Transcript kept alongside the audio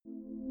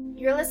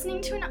You're listening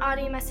to an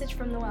audio message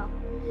from The Well,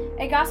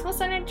 a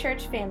gospel-centered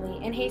church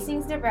family in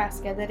Hastings,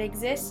 Nebraska that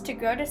exists to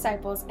grow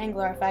disciples and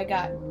glorify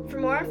God. For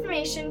more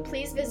information,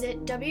 please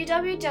visit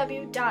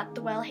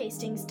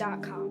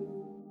www.thewellhastings.com.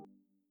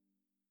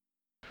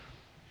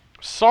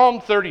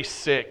 Psalm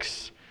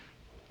 36.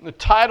 The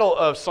title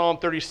of Psalm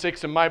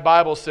 36 in my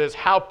Bible says,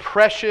 "How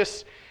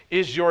precious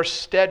is your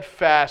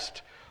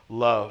steadfast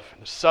love."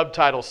 The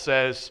subtitle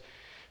says,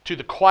 "To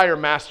the choir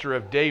master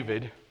of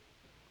David,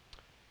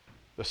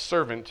 the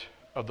servant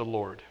of the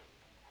Lord."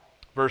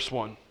 Verse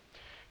 1.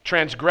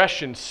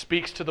 Transgression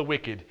speaks to the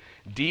wicked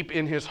deep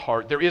in his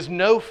heart. There is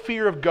no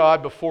fear of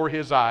God before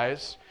his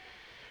eyes,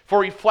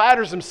 for he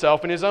flatters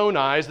himself in his own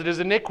eyes that his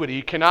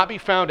iniquity cannot be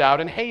found out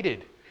and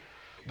hated.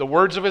 The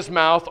words of his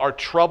mouth are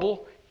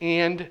trouble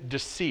and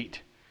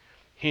deceit.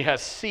 He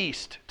has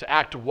ceased to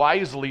act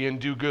wisely and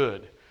do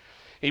good.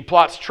 He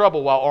plots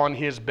trouble while on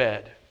his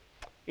bed.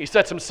 He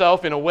sets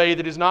himself in a way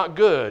that is not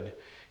good.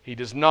 He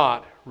does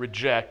not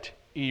reject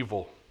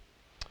evil.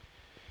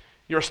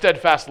 Your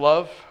steadfast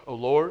love, O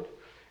Lord,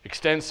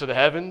 extends to the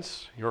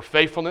heavens, your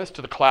faithfulness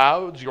to the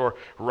clouds, your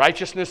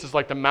righteousness is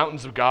like the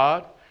mountains of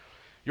God.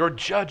 Your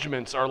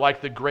judgments are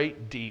like the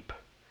great deep.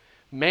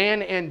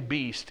 Man and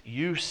beast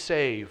you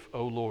save,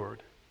 O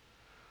Lord.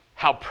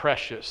 How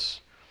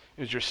precious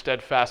is your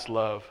steadfast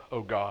love,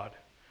 O God.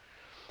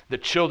 The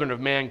children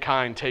of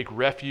mankind take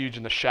refuge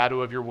in the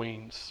shadow of your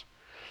wings.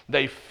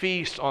 They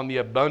feast on the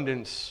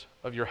abundance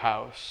of your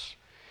house,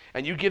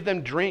 and you give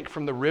them drink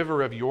from the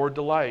river of your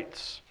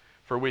delights.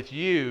 For with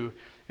you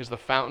is the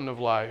fountain of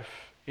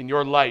life. In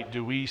your light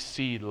do we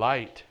see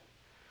light.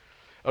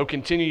 O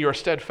continue your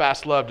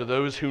steadfast love to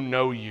those who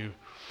know you,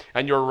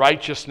 and your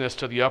righteousness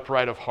to the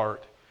upright of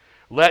heart.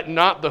 Let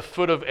not the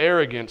foot of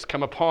arrogance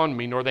come upon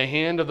me, nor the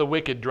hand of the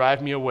wicked drive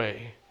me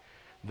away.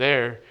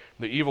 There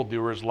the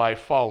evildoers lie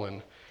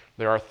fallen.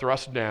 They are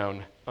thrust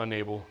down,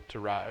 unable to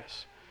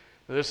rise.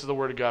 Now, this is the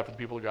word of God for the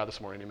people of God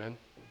this morning. Amen.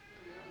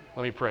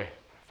 Let me pray.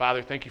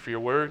 Father, thank you for your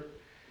word.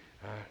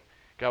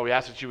 God, we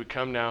ask that you would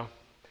come now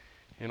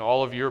in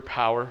all of your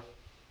power.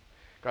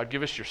 God,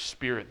 give us your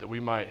spirit that we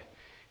might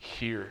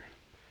hear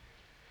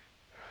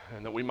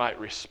and that we might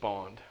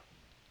respond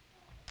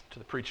to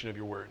the preaching of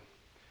your word.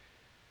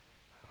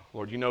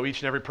 Lord, you know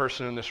each and every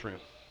person in this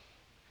room.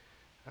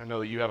 I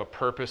know that you have a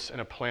purpose and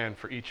a plan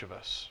for each of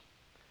us.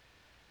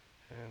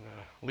 And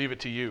leave it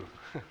to you,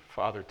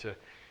 Father, to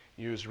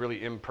use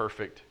really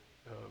imperfect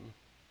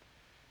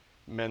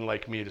men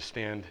like me to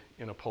stand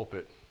in a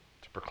pulpit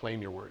to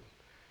proclaim your word.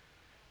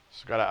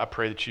 So God, I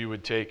pray that you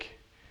would take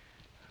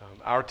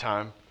our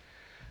time,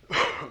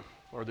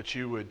 or that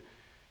you would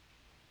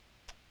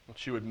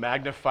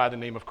magnify the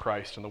name of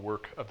Christ and the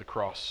work of the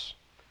cross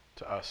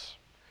to us.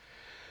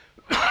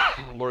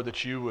 Lord,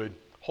 that you would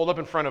hold up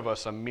in front of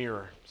us a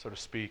mirror, so to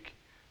speak.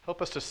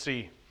 Help us to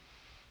see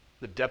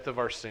the depth of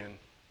our sin.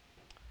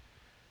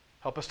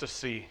 Help us to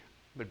see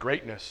the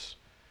greatness,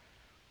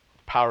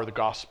 the power of the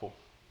gospel,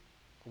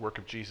 the work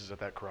of Jesus at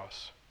that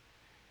cross.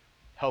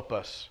 Help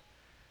us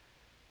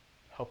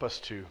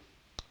to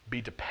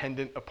be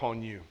dependent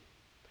upon you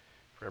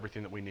for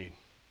everything that we need.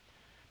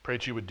 Pray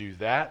that you would do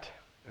that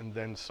and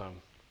then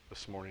some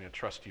this morning. I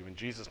trust you in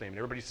Jesus' name. And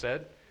everybody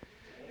said,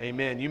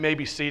 Amen. You may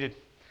be seated.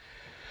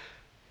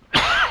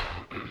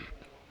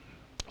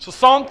 So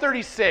Psalm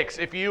 36,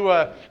 if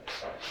you're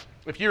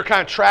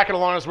kind of tracking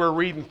along as we're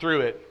reading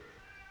through it,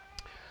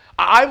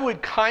 I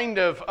would kind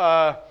of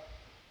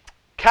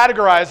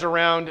categorize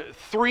around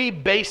three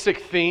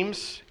basic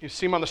themes. You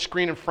see them on the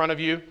screen in front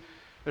of you.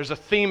 There's a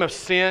theme of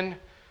sin,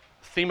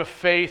 a theme of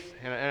faith,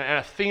 and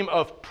a theme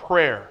of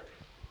prayer.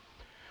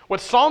 What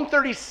Psalm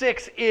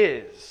 36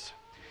 is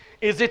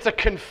it's a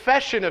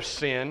confession of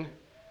sin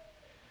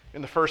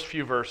in the first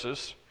few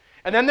verses,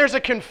 and then there's a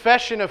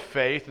confession of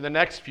faith in the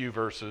next few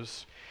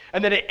verses,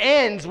 and then it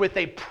ends with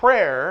a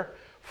prayer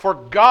for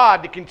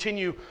God to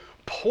continue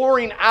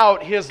pouring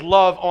out his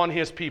love on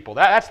his people.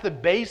 That's the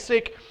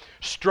basic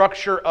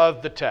structure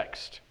of the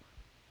text.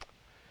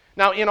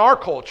 Now, in our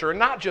culture,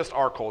 not just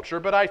our culture,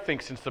 but I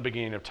think since the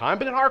beginning of time,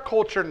 but in our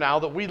culture now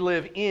that we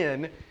live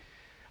in,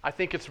 I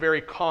think it's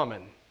very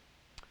common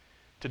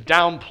to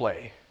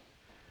downplay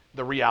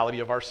the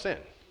reality of our sin,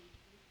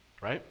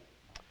 right?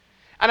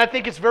 And I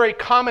think it's very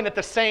common at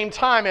the same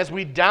time as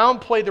we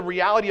downplay the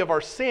reality of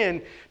our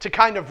sin to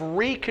kind of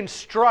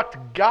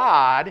reconstruct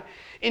God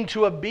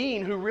into a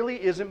being who really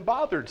isn't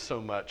bothered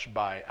so much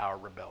by our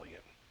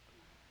rebellion.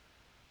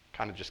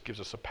 Kind of just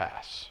gives us a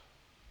pass.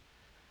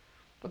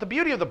 But the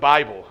beauty of the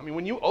Bible, I mean,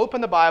 when you open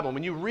the Bible,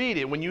 when you read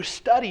it, when you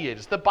study it,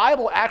 the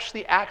Bible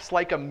actually acts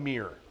like a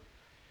mirror.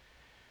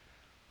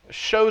 It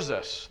shows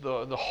us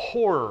the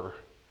horror,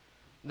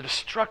 the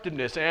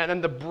destructiveness,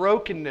 and the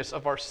brokenness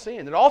of our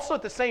sin. It also,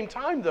 at the same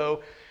time,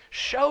 though,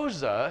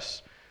 shows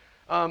us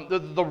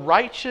the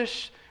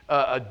righteous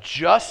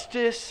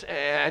justice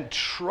and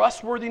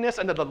trustworthiness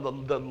and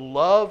the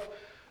love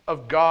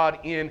of God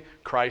in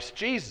Christ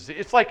Jesus.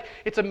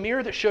 It's a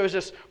mirror that shows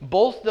us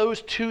both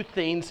those two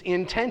things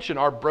in tension,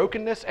 our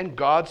brokenness and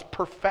God's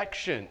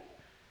perfection.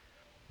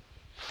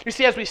 You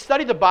see, as we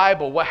study the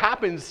Bible, what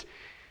happens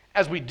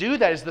as we do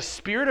that is the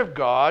Spirit of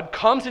God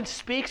comes and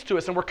speaks to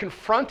us, and we're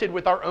confronted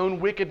with our own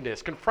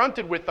wickedness,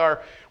 confronted with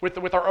our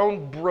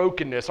own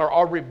brokenness,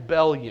 our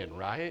rebellion,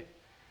 right?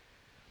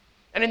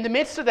 And in the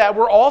midst of that,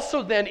 we're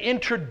also then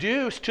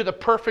introduced to the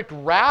perfect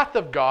wrath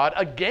of God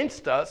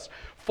against us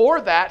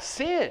for that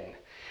sin.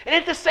 And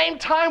at the same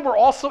time, we're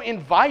also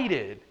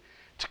invited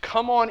to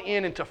come on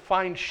in and to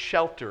find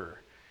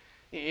shelter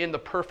in the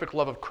perfect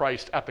love of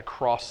Christ at the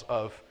cross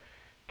of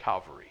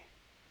Calvary.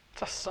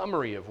 It's a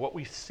summary of what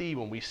we see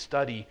when we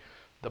study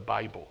the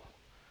Bible.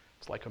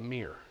 It's like a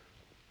mirror.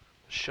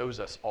 It shows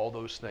us all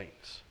those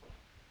things.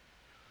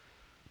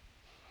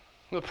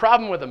 The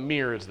problem with a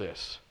mirror is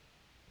this.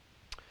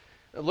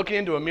 Looking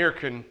into a mirror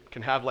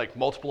can have like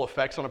multiple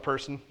effects on a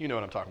person. You know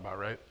what I'm talking about,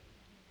 right?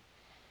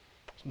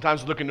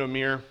 Sometimes we look into a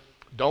mirror,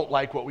 don't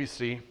like what we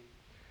see,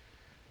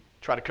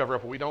 try to cover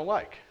up what we don't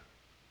like,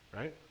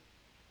 right?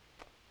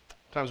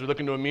 Sometimes we look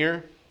into a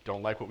mirror,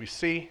 don't like what we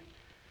see,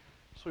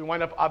 so we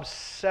wind up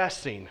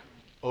obsessing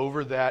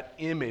over that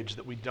image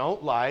that we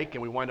don't like,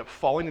 and we wind up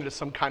falling into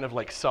some kind of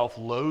like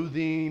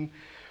self-loathing.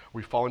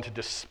 We fall into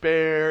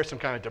despair, some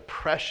kind of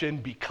depression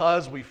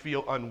because we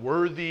feel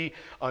unworthy,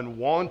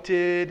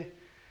 unwanted.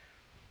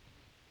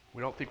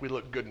 We don't think we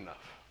look good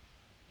enough.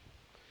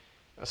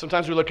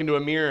 Sometimes we look into a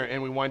mirror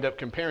and we wind up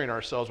comparing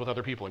ourselves with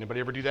other people. Anybody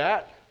ever do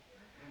that?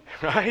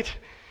 Right?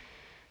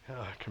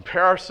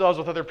 Compare ourselves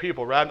with other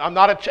people, right? I'm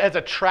not as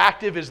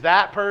attractive as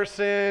that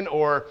person,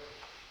 or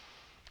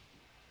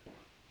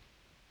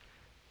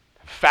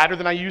fatter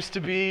than I used to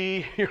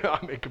be. I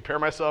may compare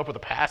myself with a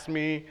past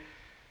me.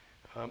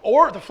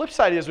 Or the flip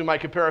side is we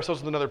might compare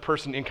ourselves with another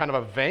person in kind of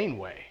a vain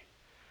way.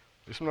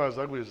 At least I'm not as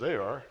ugly as they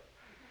are.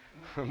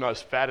 I'm not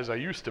as fat as I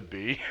used to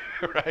be,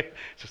 right?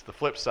 It's just the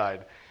flip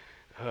side.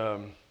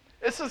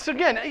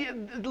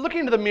 Again, looking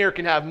into the mirror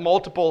can have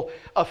multiple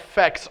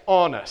effects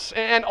on us.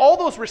 And all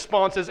those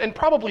responses, and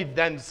probably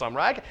then some,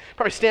 right? I could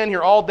probably stand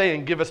here all day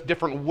and give us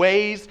different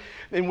ways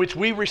in which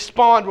we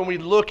respond when we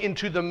look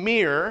into the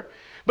mirror.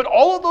 But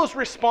all of those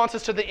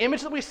responses to the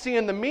image that we see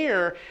in the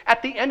mirror,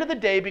 at the end of the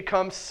day,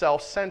 become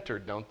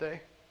self-centered, don't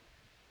they?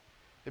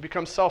 They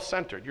become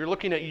self-centered. You're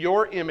looking at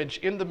your image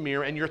in the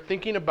mirror and you're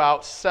thinking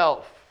about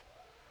self.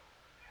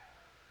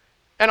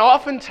 And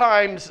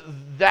oftentimes,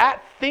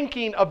 that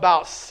thinking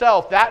about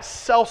self, that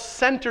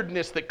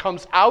self-centeredness that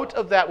comes out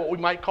of that, what we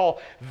might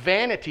call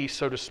vanity,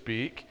 so to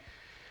speak,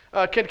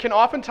 can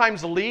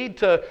oftentimes lead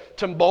to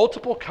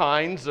multiple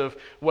kinds of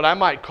what I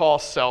might call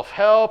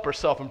self-help or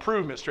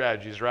self-improvement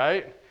strategies,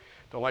 right?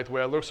 Don't like the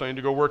way I look, so I need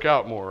to go work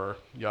out more, or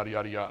yada,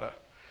 yada, yada.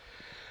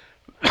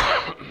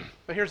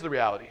 But here's the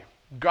reality.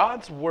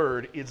 God's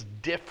word is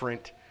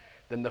different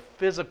than the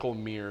physical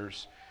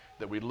mirrors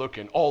that we look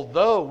in.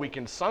 Although we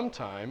can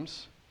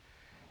sometimes,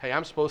 hey,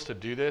 I'm supposed to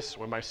do this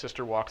when my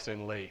sister walks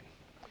in late.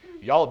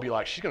 Y'all will be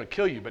like, she's going to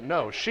kill you. But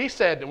no, she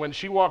said that when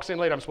she walks in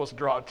late, I'm supposed to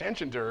draw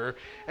attention to her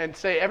and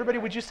say, everybody,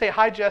 would you say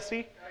hi,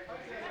 Jesse?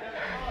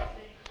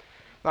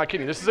 Not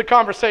kidding. This is a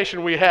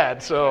conversation we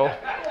had. So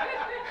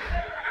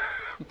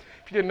if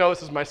you didn't know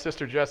this is my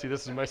sister Jesse,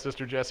 this is my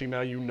sister Jesse.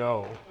 Now you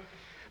know.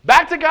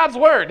 Back to God's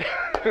word.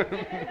 I'm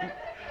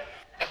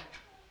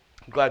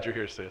glad you're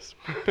here, sis.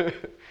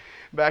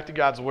 Back to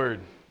God's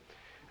word.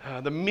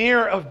 The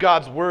mirror of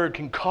God's word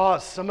can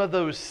cause some of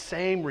those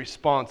same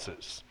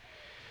responses.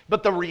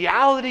 But the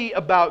reality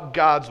about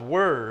God's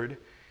word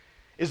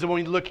is that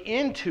when we look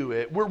into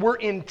it, we're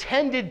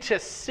intended to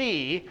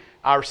see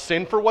our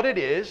sin for what it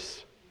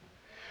is.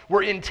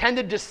 We're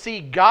intended to see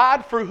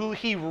God for who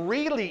he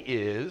really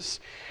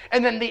is.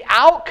 And then the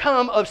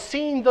outcome of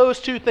seeing those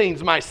two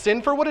things, my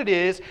sin for what it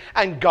is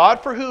and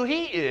God for who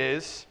he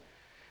is,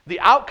 the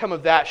outcome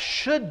of that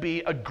should be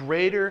a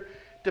greater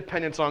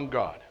dependence on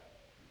God.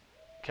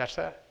 Catch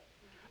that?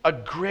 A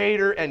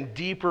greater and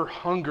deeper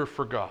hunger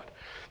for God.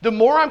 The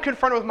more I'm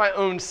confronted with my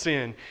own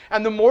sin,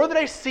 and the more that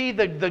I see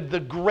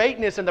the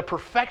greatness and the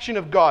perfection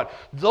of God,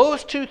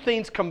 those two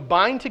things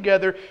combined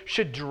together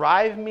should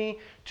drive me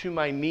to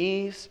my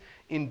knees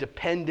in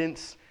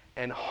dependence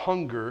and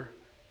hunger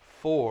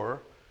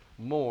for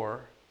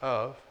more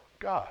of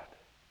God.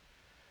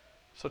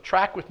 So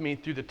track with me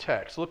through the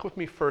text. Look with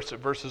me first at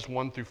verses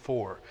 1 through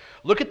 4.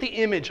 Look at the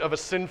image of a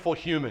sinful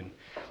human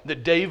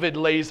that David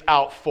lays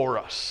out for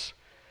us.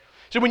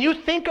 So when you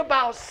think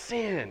about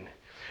sin,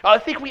 I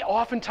think we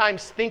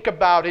oftentimes think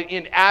about it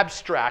in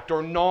abstract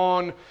or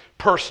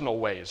non-personal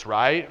ways,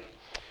 right?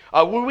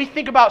 When we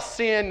think about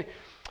sin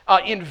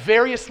in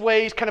various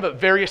ways, kind of at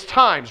various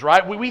times,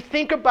 right? We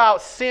think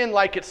about sin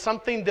like it's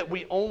something that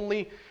we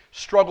only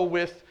struggle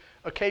with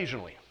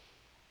occasionally.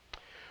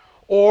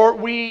 Or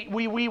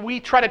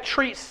we try to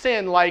treat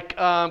sin like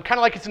kind of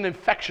like it's an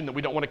infection that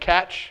we don't want to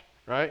catch,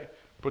 right?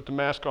 Put the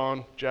mask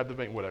on, jab the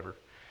vein, whatever,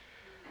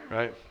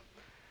 right?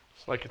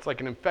 It's like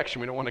an infection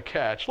we don't want to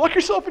catch. Lock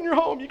yourself in your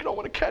home. You don't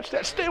want to catch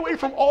that. Stay away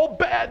from all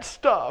bad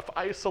stuff.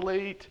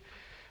 Isolate.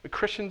 The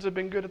Christians have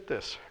been good at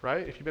this,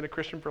 right? If you've been a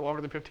Christian for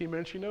longer than 15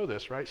 minutes, you know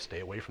this, right?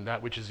 Stay away from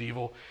that which is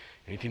evil.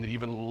 Anything that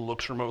even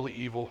looks remotely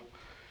evil.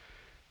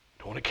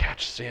 Don't want to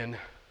catch sin.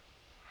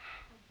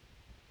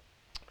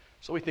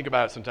 So we think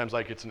about it sometimes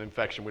like it's an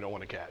infection we don't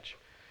want to catch.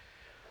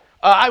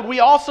 We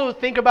also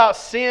think about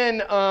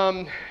sin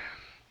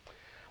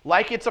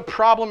like it's a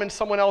problem in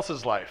someone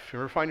else's life. You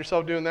ever find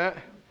yourself doing that?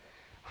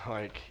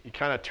 Like you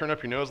kind of turn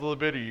up your nose a little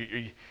bit, or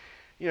you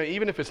know,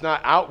 even if it's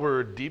not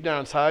outward, deep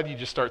down inside, you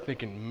just start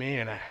thinking,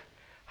 man, I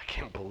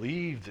can't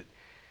believe that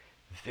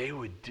they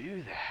would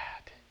do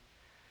that.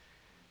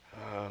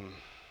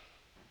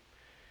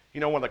 You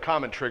know, one of the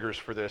common triggers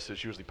for this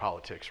is usually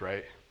politics,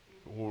 right?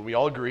 We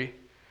all agree,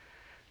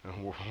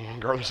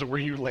 regardless of where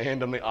you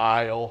land on the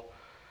aisle.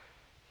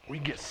 We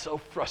get so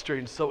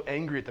frustrated and so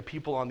angry at the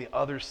people on the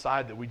other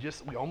side that we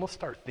almost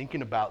start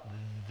thinking about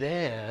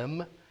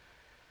them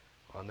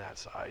on that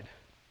side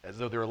as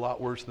though they're a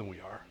lot worse than we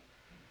are.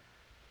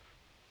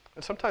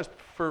 And sometimes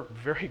for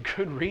very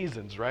good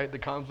reasons, right? The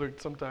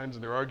conflict sometimes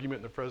and their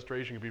argument and the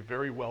frustration can be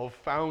very well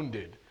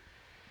founded.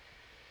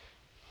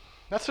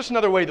 That's just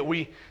another way that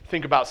we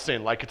think about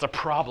sin, like it's a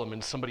problem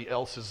in somebody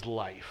else's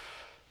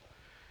life.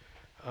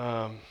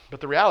 But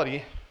the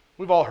reality,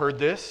 we've all heard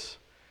this.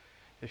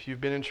 If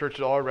you've been in church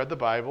at all or read the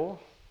Bible,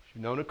 if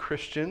you've known a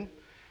Christian,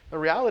 the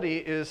reality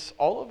is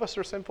all of us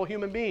are sinful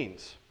human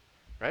beings,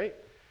 right?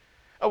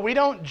 We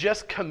don't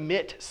just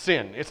commit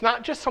sin. It's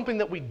not just something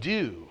that we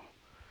do.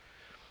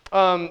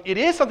 It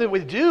is something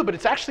we do, but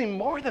it's actually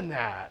more than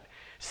that.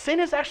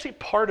 Sin is actually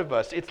part of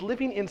us. It's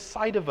living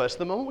inside of us.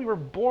 The moment we were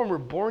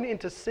born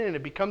into sin.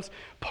 It becomes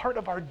part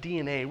of our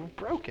DNA. We're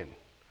broken.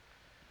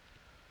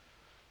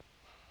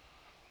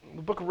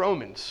 The book of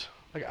Romans,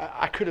 like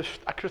I could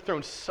have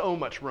thrown so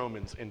much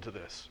Romans into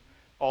this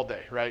all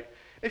day, right?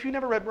 If you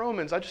never read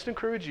Romans, I just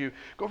encourage you,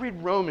 go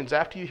read Romans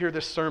after you hear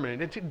this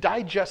sermon and to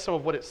digest some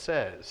of what it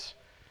says.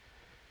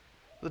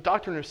 The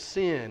doctrine of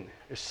sin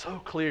is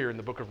so clear in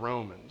the book of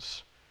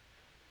Romans.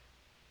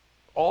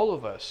 All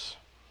of us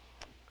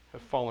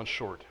have fallen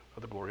short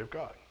of the glory of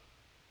God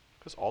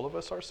because all of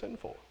us are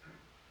sinful.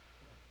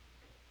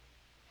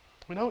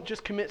 We don't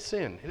just commit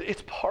sin.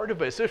 It's part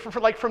of us.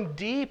 Like from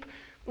deep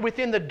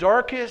within the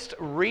darkest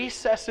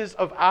recesses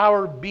of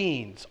our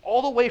beings,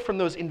 all the way from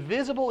those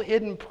invisible,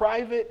 hidden,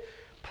 private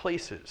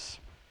places,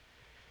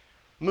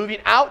 moving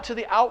out to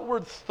the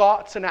outward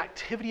thoughts and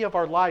activity of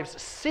our lives,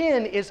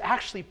 sin is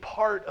actually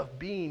part of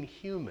being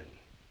human.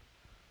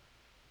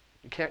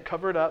 You can't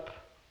cover it up.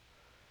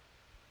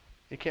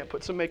 You can't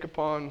put some makeup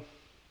on.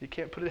 You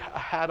can't put a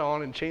hat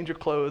on and change your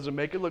clothes and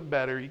make it look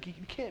better. You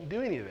can't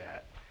do any of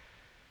that.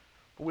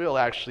 Will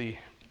actually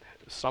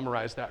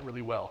summarize that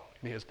really well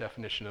in his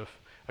definition of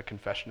a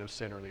confession of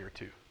sin earlier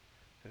too,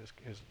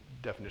 his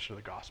definition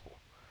of the gospel.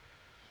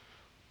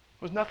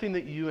 There's nothing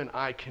that you and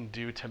I can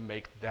do to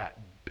make that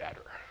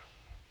better.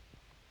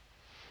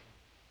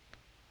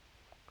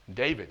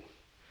 David,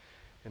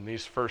 in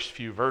these first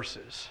few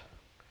verses,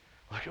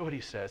 look at what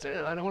he says.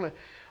 And I want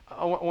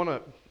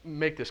to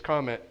make this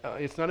comment.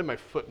 It's not in my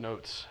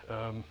footnotes,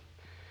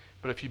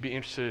 but if you'd be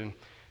interested in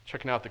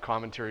checking out the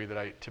commentary that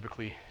I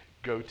typically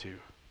go to.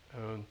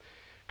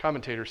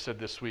 Commentator said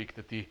this week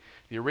that the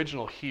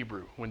original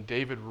Hebrew, when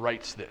David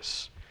writes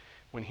this,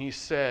 when he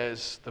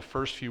says the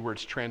first few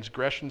words,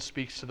 transgression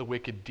speaks to the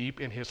wicked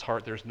deep in his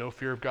heart, there's no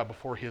fear of God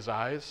before his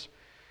eyes,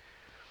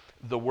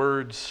 the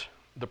words,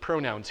 the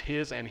pronouns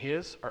his and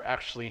his are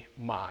actually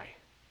my.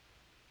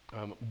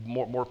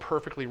 More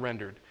perfectly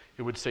rendered,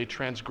 it would say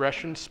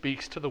transgression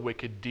speaks to the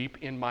wicked deep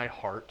in my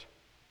heart.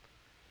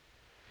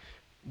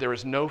 There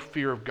is no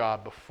fear of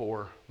God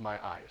before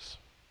my eyes.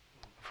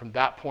 From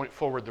that point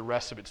forward, the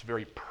rest of it's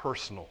very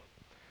personal.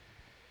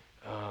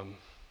 So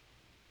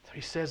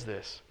he says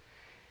this.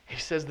 He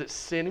says that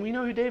sin, we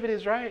know who David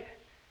is, right?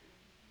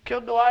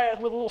 Killed Goliath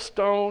with a little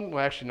stone.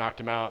 Well, actually knocked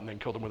him out and then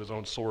killed him with his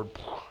own sword.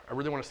 I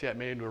really want to see that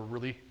made into a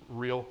really,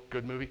 real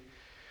good movie.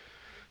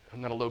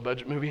 Not a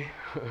low-budget movie.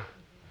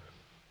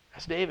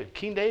 That's David,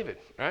 King David,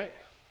 right?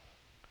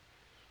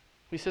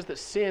 He says that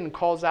sin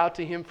calls out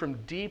to him from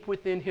deep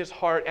within his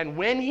heart, and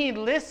when he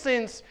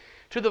listens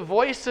to the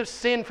voice of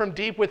sin from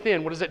deep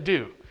within, what does it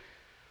do?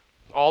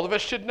 All of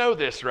us should know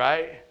this,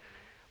 right?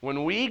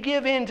 When we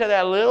give in to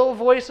that little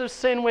voice of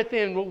sin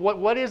within,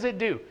 what does it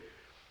do?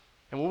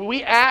 And when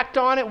we act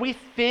on it, we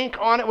think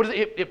on it, what is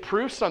it? It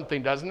proves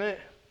something, doesn't it?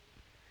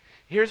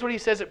 Here's what he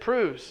says it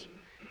proves.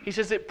 He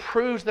says it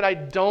proves that I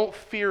don't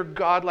fear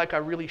God like I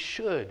really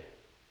should.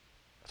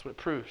 That's what it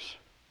proves.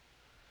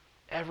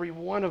 Every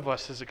one of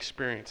us has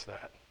experienced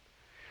that.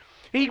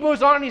 He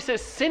goes on and he says,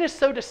 sin is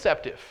so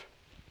deceptive.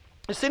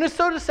 Sin is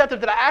so deceptive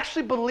that I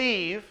actually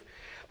believe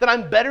that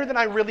I'm better than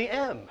I really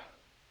am,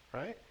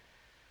 right?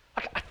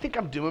 I think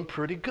I'm doing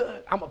pretty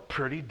good. I'm a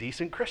pretty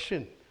decent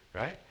Christian,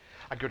 right?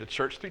 I go to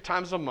church 3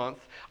 times a month.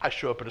 I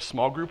show up at a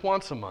small group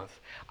once a month.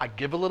 I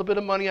give a little bit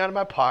of money out of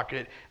my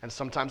pocket, and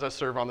sometimes I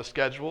serve on the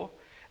schedule.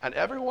 And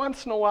every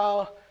once in a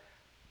while,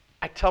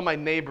 I tell my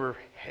neighbor,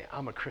 hey,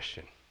 I'm a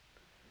Christian.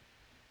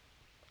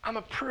 I'm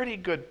a pretty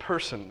good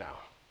person now,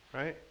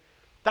 right?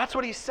 That's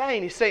what he's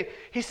saying. He's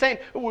saying,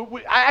 I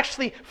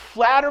actually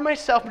flatter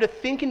myself into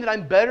thinking that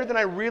I'm better than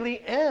I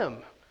really am.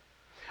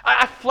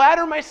 I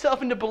flatter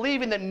myself into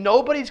believing that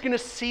nobody's going to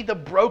see the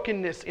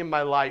brokenness in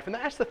my life. And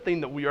that's the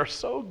thing that we are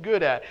so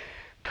good at.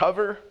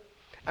 Cover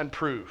and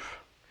prove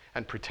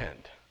and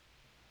pretend.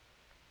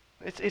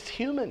 It's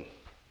human.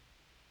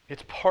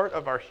 It's part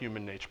of our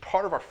human nature,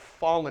 part of our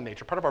fallen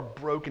nature, part of our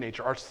broken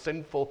nature, our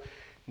sinful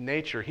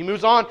nature. He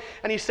moves on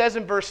and he says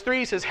in verse 3,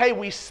 he says, hey,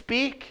 we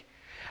speak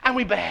and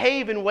we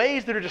behave in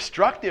ways that are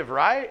destructive,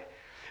 right?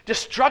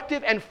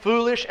 Destructive and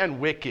foolish and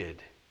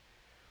wicked.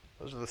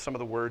 Those are some of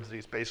the words that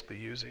he's basically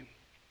using.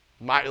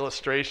 My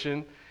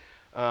illustration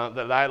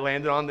that I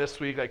landed on this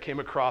week, that I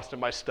came across in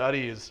my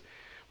study, is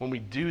when we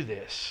do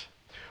this,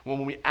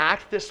 when we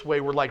act this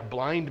way, we're like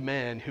blind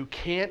men who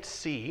can't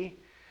see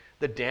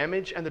the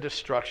damage and the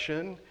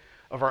destruction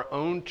of our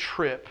own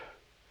trip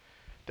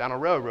down a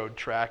railroad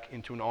track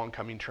into an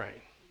oncoming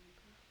train.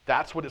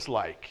 That's what it's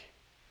like.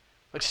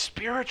 Like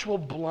spiritual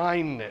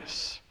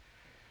blindness.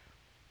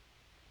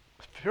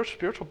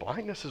 Spiritual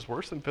blindness is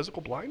worse than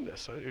physical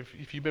blindness.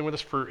 If you've been with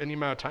us for any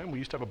amount of time, we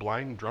used to have a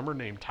blind drummer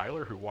named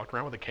Tyler who walked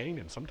around with a cane,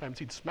 and sometimes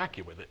he'd smack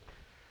you with it.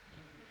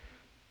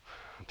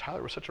 And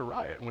Tyler was such a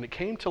riot. When it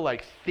came to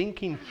like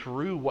thinking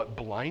through what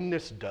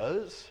blindness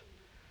does,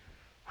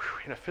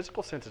 in a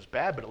physical sense it's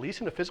bad, but at least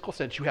in a physical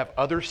sense you have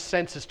other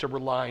senses to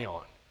rely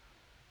on,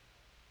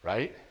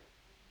 right?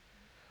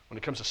 When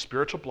it comes to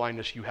spiritual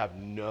blindness, you have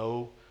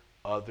no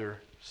other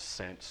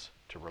sense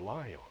to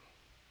rely on.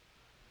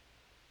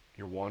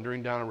 You're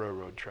wandering down a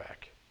railroad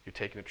track. You're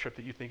taking a trip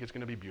that you think is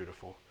going to be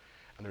beautiful,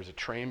 and there's a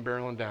train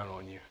barreling down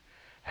on you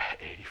at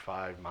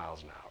 85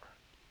 miles an hour.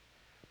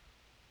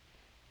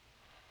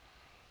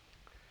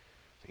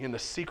 In the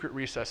secret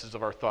recesses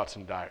of our thoughts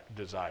and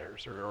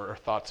desires, or our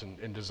thoughts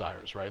and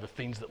desires, right? The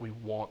things that we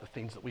want, the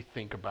things that we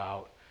think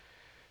about.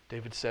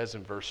 David says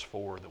in verse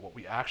 4 that what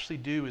we actually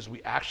do is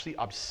we actually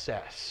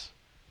obsess,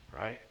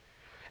 right?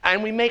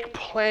 And we make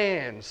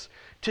plans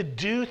to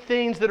do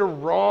things that are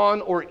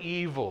wrong or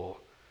evil.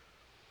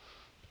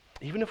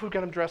 Even if we've got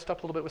them dressed up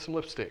a little bit with some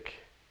lipstick.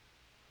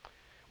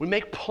 We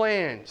make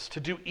plans to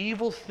do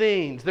evil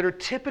things that are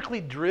typically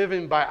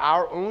driven by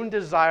our own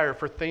desire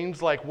for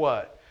things like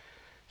what?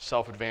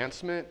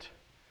 Self-advancement,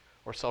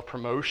 or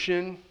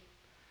self-promotion,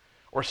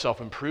 or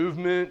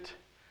self-improvement,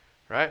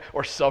 right?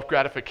 Or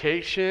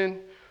self-gratification,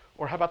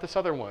 or how about this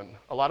other one?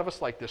 A lot of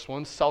us like this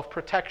one,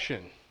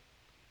 self-protection,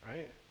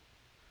 right?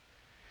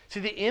 See,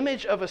 the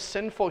image of a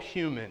sinful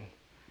human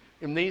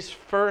in these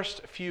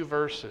first few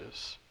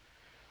verses,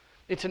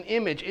 it's an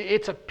image,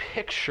 it's a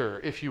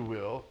picture, if you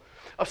will,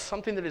 of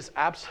something that is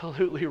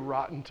absolutely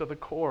rotten to the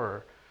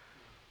core.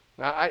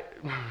 Now,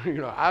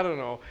 I don't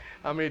know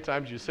how many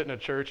times you sit in a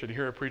church and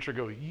hear a preacher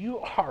go, "You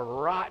are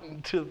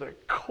rotten to the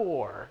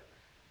core,"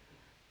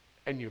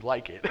 and you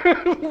like it,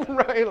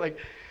 right? Like,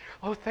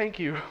 oh, thank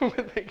you.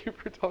 Thank you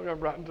for telling me I'm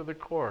rotten to the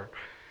core.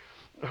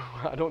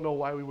 I don't know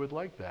why we would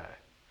like that.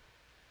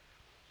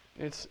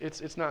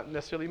 It's not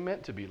necessarily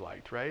meant to be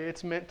liked, right?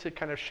 It's meant to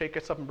kind of shake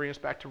us up and bring us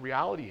back to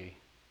reality.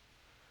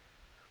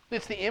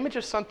 It's the image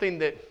of something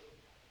that,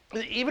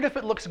 even if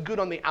it looks good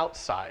on the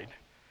outside,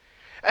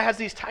 it has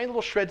these tiny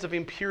little shreds of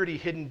impurity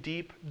hidden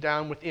deep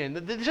down within.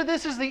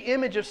 This is the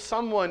image of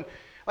someone,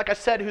 like I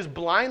said, who's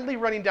blindly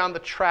running down the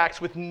tracks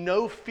with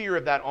no fear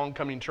of that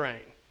oncoming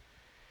train.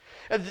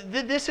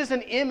 This is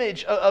an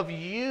image of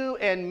you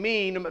and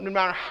me, no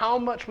matter how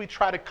much we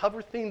try to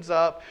cover things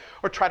up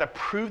or try to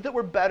prove that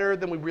we're better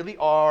than we really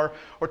are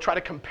or try to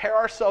compare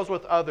ourselves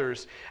with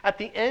others. At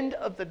the end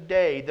of the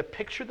day, the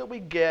picture that we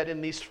get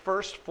in these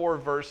first 4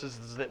 verses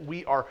is that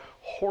we are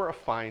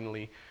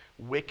horrifyingly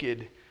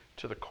wicked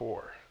to the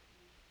core.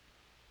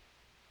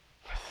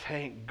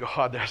 Thank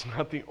God that's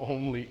not the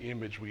only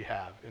image we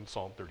have in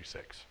Psalm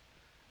 36,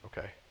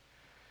 okay?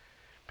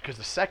 Because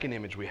the second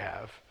image we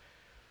have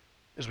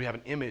is we have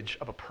an image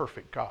of a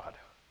perfect God,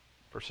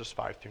 verses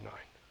 5 through 9.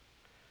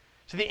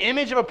 So the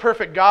image of a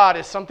perfect God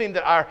is something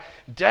that our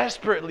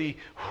desperately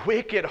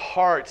wicked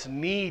hearts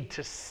need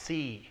to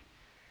see.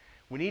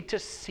 We need to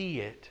see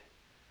it.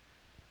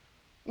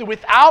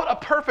 Without a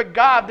perfect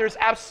God, there's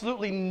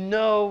absolutely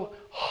no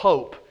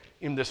hope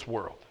in this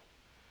world.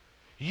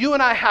 You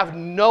and I have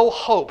no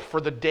hope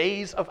for the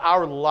days of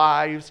our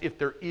lives if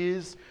there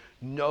is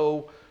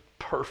no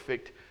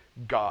perfect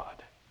God.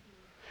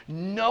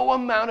 No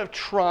amount of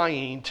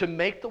trying to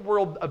make the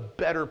world a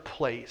better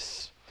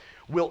place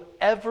will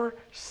ever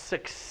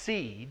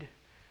succeed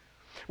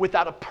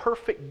without a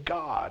perfect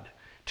God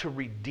to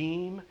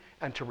redeem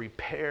and to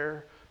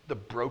repair the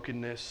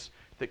brokenness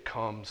that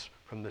comes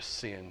from the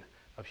sin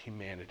of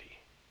humanity.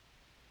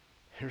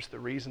 Here's the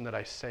reason that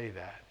I say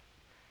that.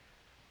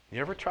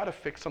 You ever try to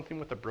fix something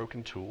with a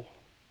broken tool?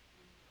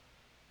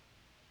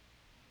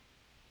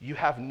 You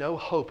have no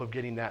hope of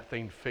getting that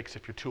thing fixed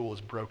if your tool is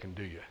broken,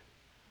 do you?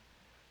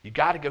 You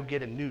got to go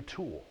get a new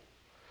tool,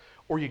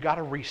 or you got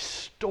to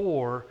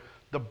restore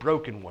the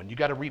broken one. You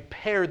got to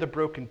repair the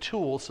broken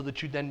tool so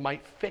that you then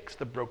might fix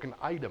the broken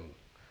item.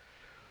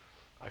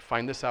 I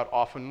find this out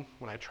often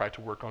when I try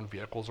to work on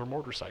vehicles or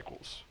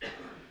motorcycles.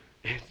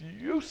 It's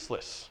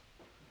useless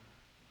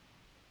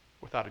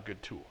without a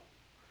good tool.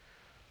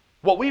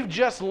 What we've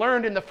just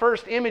learned in the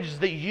first image is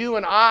that you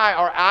and I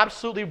are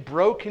absolutely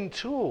broken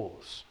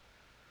tools.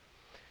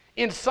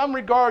 In some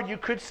regard, you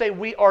could say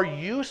we are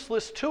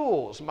useless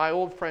tools. My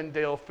old friend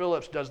Dale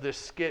Phillips does this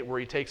skit where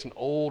he takes an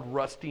old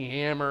rusty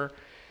hammer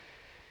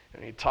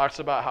and he talks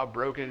about how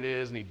broken it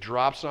is and he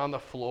drops it on the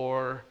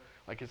floor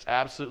like it's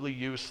absolutely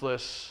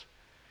useless.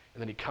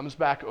 And then he comes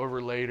back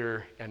over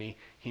later and he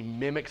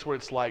mimics what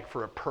it's like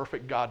for a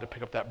perfect God to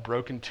pick up that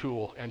broken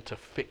tool and to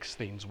fix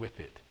things with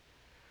it.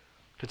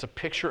 It's a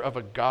picture of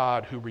a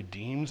God who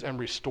redeems and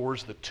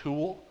restores the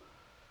tool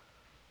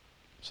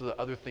so that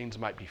other things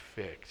might be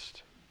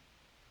fixed.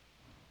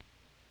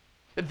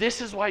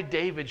 This is why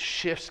David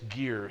shifts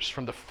gears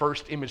from the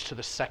first image to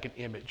the second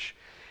image.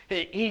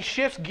 He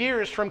shifts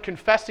gears from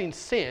confessing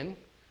sin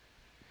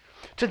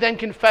to then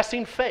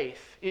confessing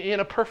faith in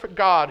a perfect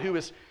God who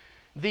is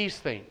these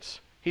things.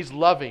 He's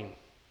loving,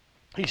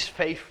 he's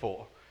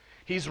faithful,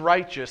 he's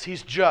righteous,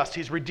 he's just,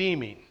 he's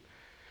redeeming.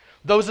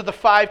 Those are the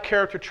 5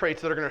 character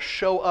traits that are going to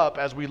show up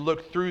as we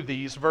look through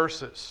these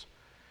verses.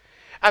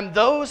 And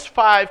those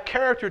 5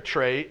 character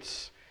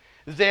traits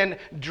then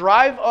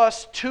drive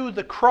us to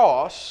the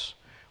cross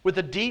with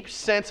a deep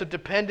sense of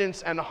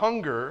dependence and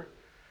hunger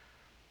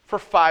for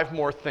 5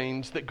 more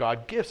things that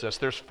God gives us.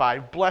 There's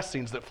 5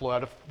 blessings that flow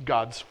out of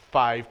God's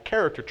 5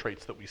 character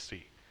traits that we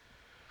see.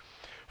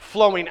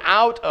 Flowing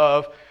out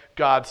of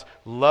God's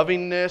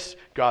lovingness,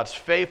 God's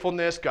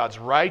faithfulness, God's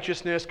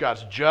righteousness,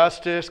 God's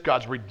justice,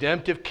 God's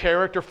redemptive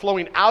character.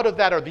 Flowing out of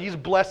that are these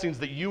blessings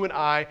that you and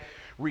I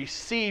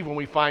receive when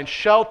we find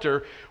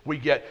shelter. We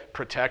get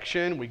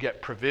protection, we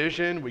get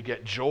provision, we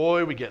get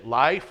joy, we get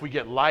life, we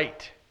get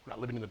light. We're not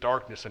living in the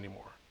darkness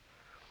anymore.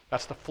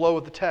 That's the flow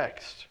of the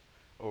text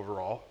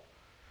overall.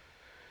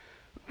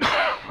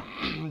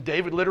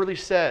 David literally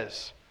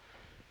says,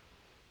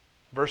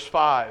 verse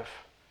 5,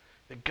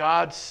 that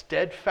God's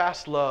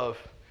steadfast love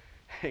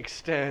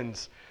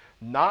extends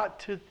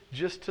not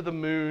just to the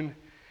moon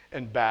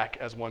and back,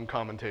 as one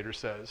commentator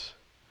says.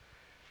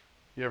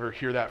 You ever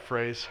hear that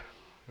phrase?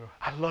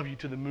 I love you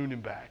to the moon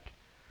and back.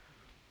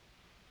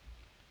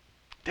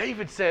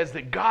 David says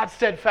that God's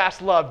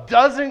steadfast love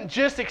doesn't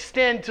just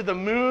extend to the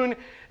moon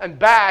and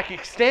back, it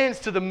extends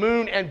to the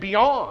moon and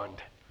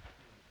beyond.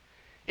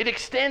 It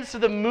extends to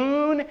the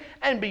moon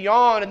and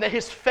beyond, and that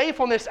his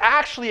faithfulness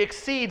actually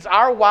exceeds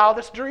our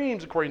wildest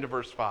dreams, according to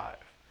verse 5.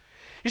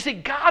 You see,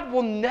 God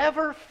will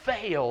never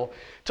fail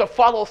to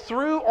follow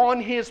through on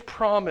his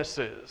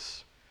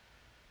promises.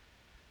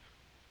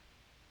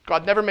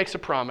 God never makes a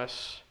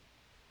promise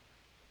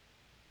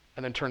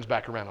and then turns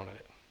back around on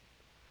it.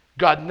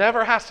 God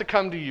never has to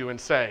come to you and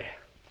say,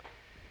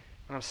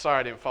 I'm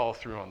sorry I didn't follow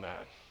through on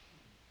that.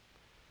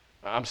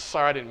 I'm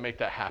sorry I didn't make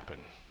that happen.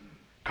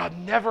 God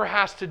never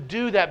has to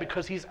do that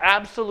because he's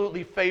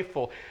absolutely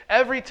faithful.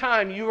 Every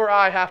time you or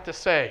I have to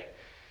say,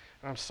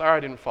 I'm sorry I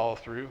didn't follow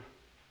through.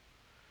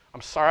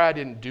 I'm sorry I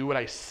didn't do what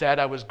I said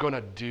I was going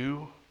to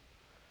do.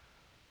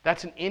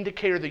 That's an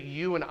indicator that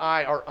you and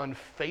I are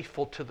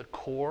unfaithful to the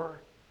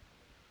core.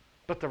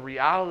 But the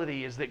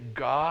reality is that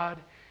God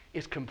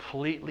is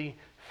completely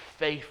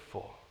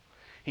faithful.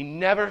 He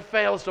never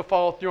fails to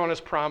follow through on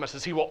his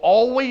promises. He will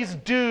always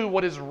do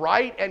what is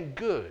right and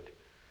good.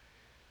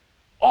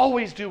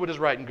 Always do what is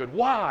right and good.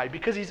 Why?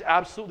 Because he's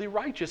absolutely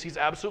righteous. He's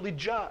absolutely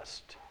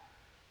just,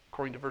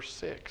 according to verse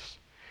 6.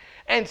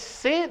 And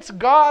since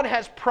God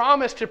has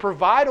promised to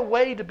provide a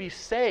way to be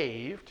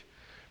saved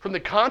from the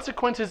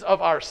consequences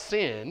of our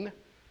sin,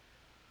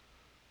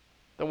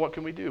 then what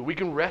can we do? We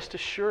can rest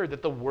assured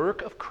that the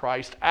work of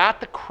Christ at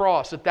the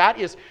cross, that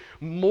is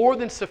more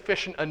than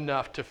sufficient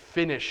enough to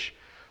finish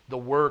the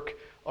work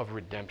of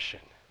redemption.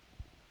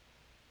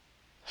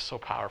 It's so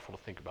powerful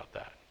to think about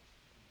that.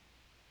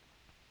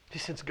 See,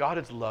 since God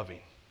is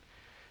loving,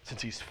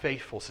 since he's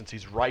faithful, since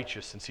he's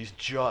righteous, since he's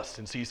just,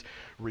 since he's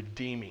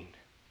redeeming.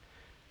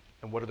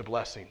 And what are the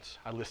blessings?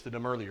 I listed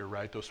them earlier,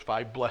 right? Those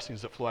 5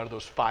 blessings that flow out of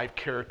those 5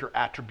 character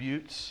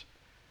attributes.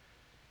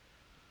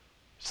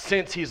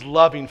 Since he's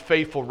loving,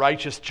 faithful,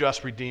 righteous,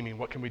 just, redeeming,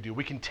 what can we do?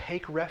 We can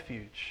take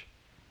refuge.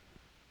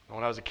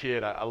 When I was a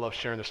kid, I love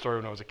sharing this story.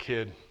 When I was a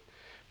kid,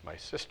 my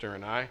sister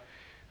and I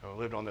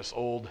lived on this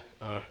old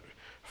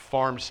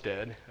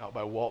farmstead out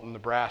by Walton,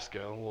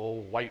 Nebraska, a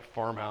little white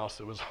farmhouse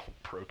that was all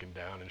broken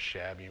down and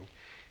shabby. We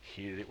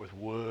heated it with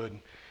wood.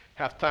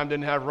 Half the time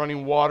didn't have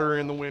running water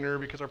in the winter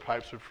because our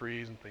pipes would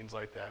freeze and things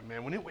like that.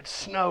 Man, when it would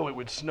snow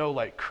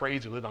like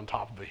crazy. We lived on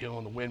top of a hill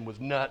and the wind was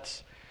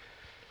nuts.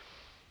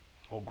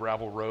 Old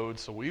gravel road.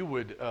 So we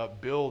would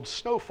build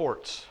snow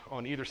forts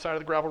on either side of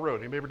the gravel road.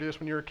 Anybody ever do this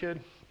when you were a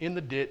kid? In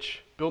the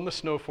ditch, building the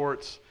snow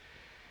forts.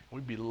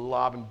 We'd be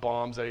lobbing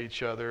bombs at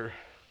each other,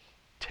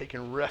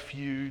 taking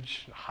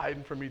refuge,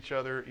 hiding from each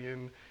other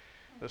in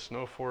the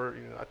snow fort.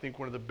 You know, I think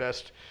one of the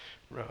best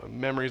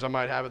memories I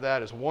might have of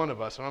that is one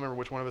of us, I don't remember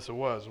which one of us it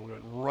was, we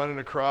went running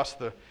across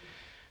the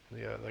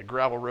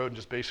gravel road and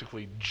just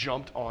basically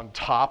jumped on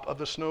top of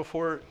the snow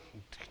fort,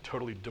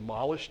 totally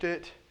demolished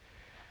it.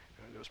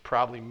 And it was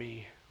probably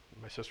me.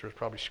 My sister was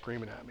probably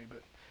screaming at me,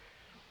 but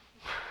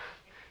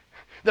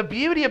The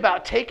beauty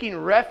about taking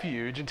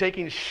refuge and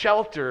taking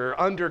shelter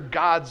under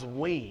God's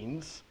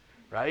wings,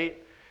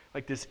 right?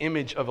 Like this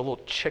image of a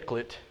little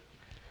chicklet.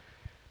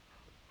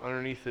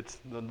 Underneath it's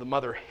the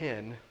mother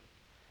hen.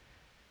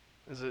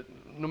 Is that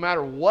no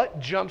matter what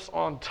jumps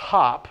on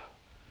top,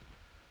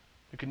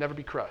 it can never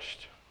be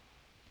crushed.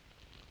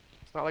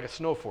 It's not like a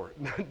snow fort.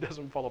 It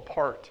doesn't fall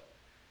apart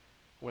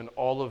when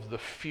all of the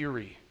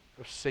fury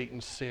of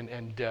Satan's sin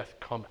and death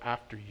come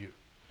after you.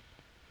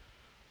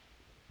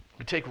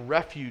 We take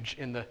refuge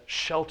in the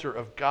shelter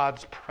of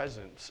God's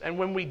presence. And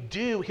when we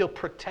do, He'll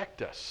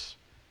protect us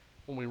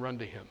when we run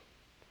to Him.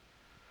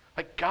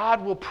 Like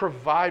God will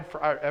provide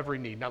for our every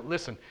need. Now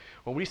listen,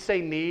 when we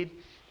say need,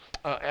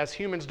 as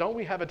humans, don't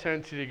we have a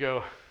tendency to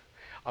go,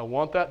 I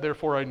want that,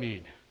 therefore I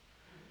need.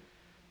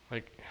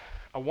 Like,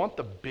 I want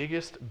the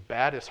biggest,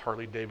 baddest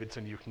Harley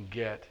Davidson you can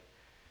get.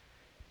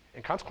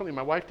 And consequently,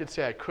 my wife did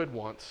say I could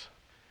once.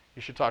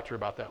 You should talk to her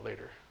about that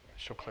later.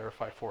 She'll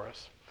clarify for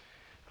us.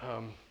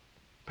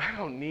 But I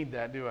don't need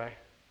that, do I?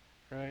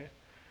 Right?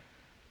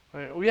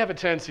 We have a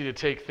tendency to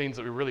take things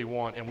that we really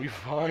want and we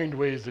find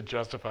ways to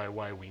justify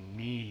why we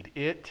need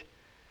it.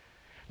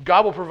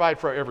 God will provide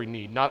for our every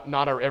need, not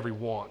our every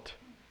want.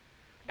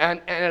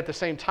 And at the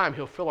same time,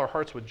 He'll fill our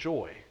hearts with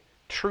joy.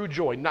 True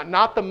joy.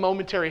 Not the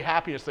momentary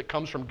happiness that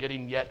comes from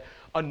getting yet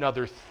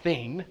another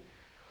thing,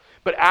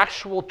 but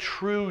actual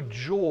true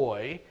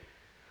joy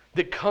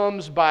that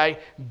comes by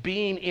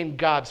being in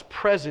God's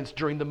presence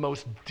during the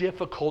most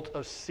difficult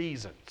of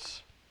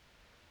seasons.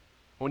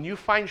 When you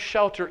find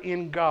shelter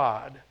in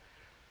God,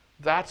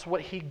 that's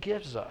what He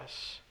gives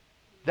us.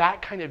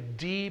 That kind of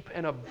deep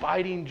and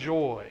abiding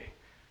joy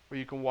where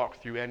you can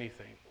walk through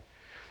anything.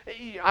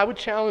 I would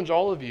challenge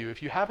all of you,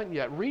 if you haven't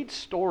yet, read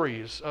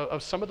stories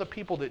of some of the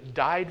people that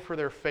died for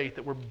their faith,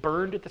 that were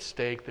burned at the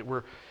stake, that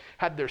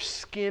had their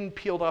skin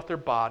peeled off their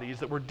bodies,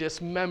 that were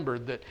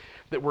dismembered,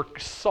 that were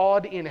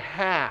sawed in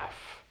half.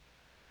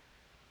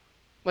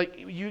 Like,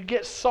 you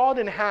get sawed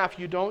in half,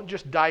 you don't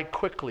just die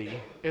quickly.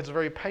 It's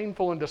very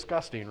painful and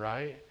disgusting,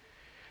 right?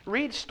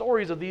 Read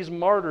stories of these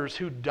martyrs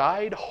who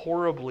died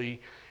horribly,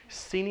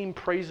 singing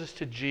praises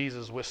to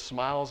Jesus with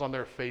smiles on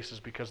their faces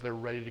because they're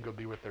ready to go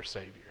be with their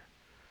Savior.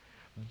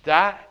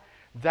 That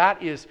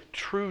is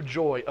true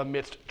joy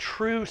amidst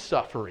true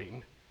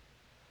suffering.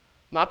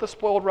 Not the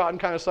spoiled, rotten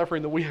kind of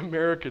suffering that we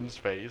Americans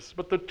face,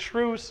 but the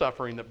true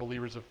suffering that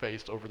believers have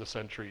faced over the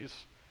centuries.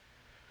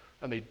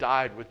 And they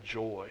died with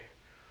joy.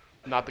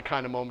 Not the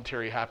kind of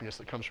momentary happiness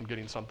that comes from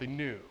getting something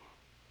new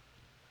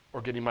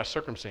or getting my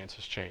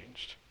circumstances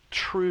changed.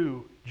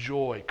 True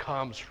joy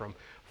comes from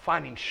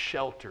finding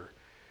shelter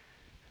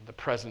in the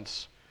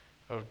presence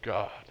of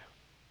God.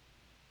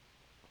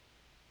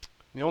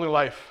 The only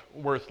life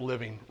worth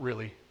living,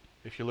 really,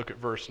 if you look at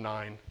verse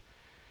 9,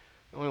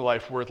 the only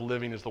life worth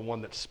living is the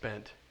one that's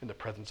spent in the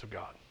presence of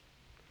God.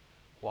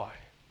 Why?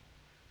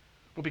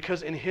 Well,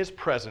 because in His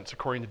presence,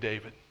 according to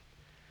David,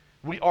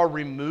 we are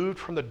removed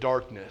from the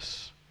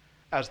darkness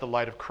as the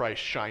light of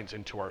Christ shines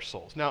into our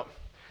souls. Now,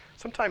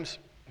 sometimes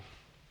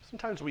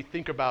we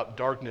think about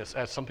darkness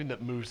as something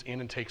that moves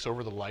in and takes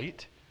over the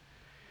light.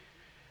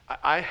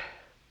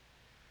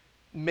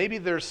 Maybe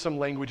there's some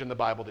language in the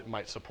Bible that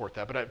might support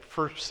that, but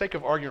for sake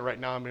of argument right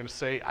now, I'm going to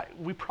say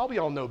we probably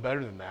all know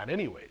better than that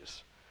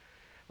anyways.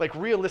 Like,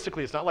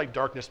 realistically, it's not like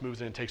darkness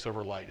moves in and takes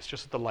over light. It's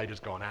just that the light has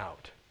gone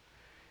out.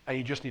 And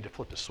you just need to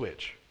flip the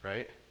switch,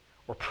 right?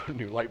 Or put a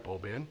new light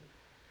bulb in.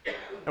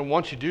 And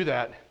once you do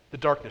that, the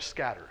darkness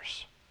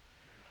scatters.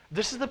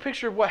 This is the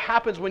picture of what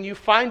happens when you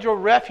find your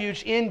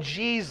refuge in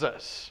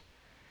Jesus.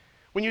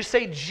 When you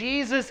say,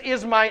 Jesus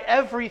is my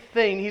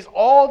everything. He's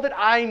all that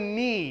I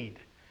need.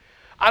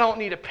 I don't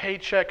need a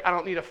paycheck. I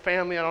don't need a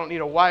family. I don't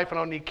need a wife. I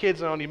don't need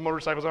kids. I don't need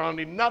motorcycles. I don't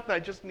need nothing. I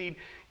just need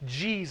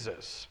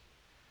Jesus.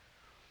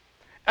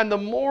 And the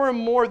more and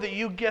more that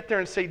you get there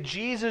and say,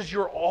 Jesus,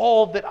 you're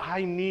all that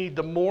I need,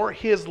 the more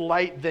His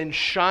light then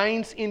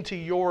shines into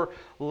your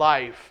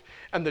life.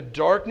 And the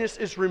darkness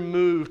is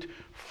removed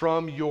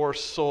from your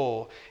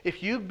soul.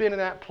 If you've been in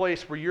that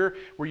place where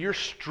you're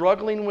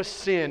struggling with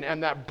sin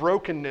and that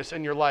brokenness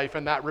in your life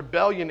and that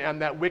rebellion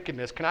and that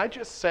wickedness, can I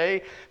just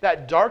say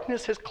that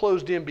darkness has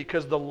closed in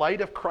because the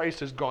light of Christ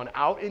has gone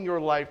out in your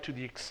life to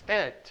the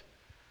extent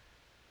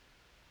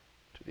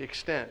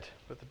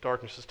that the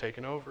darkness has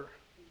taken over.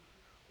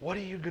 What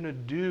are you going to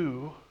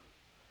do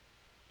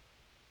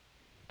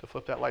to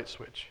flip that light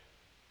switch?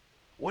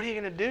 What are you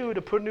going to do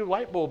to put a new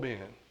light bulb in?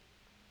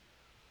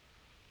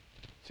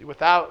 See,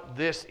 without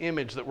this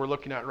image that we're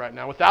looking at right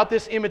now, without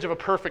this image of a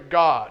perfect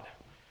God,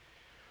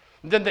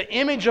 then the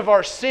image of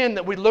our sin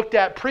that we looked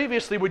at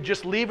previously would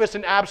just leave us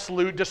in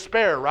absolute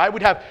despair, right?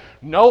 We'd have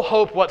no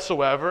hope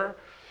whatsoever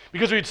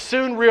because we'd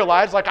soon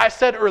realize, like I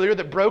said earlier,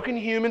 that broken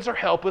humans are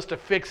helpless to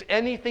fix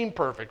anything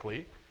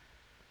perfectly.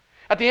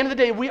 At the end of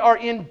the day, we are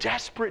in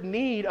desperate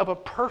need of a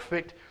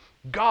perfect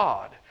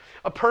God.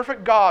 A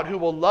perfect God who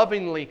will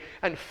lovingly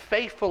and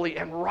faithfully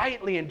and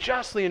rightly and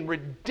justly and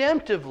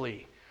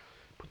redemptively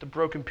put the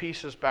broken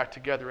pieces back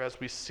together as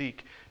we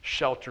seek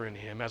shelter in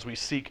him, as we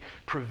seek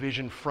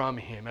provision from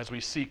him, as we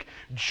seek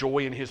joy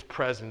in his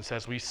presence,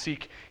 as we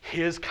seek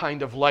his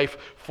kind of life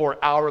for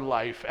our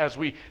life, as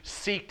we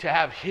seek to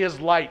have his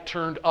light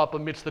turned up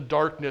amidst the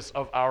darkness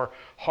of our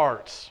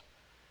hearts.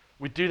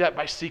 We do that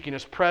by seeking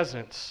his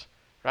presence,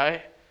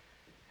 right?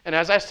 And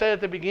as I said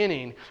at the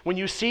beginning, when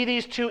you see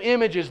these two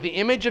images, the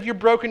image of your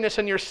brokenness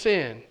and your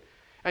sin,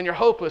 and your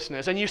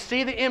hopelessness, and you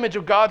see the image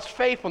of God's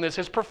faithfulness,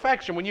 his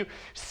perfection, when you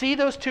see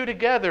those two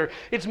together,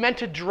 it's meant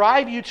to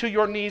drive you to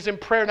your knees in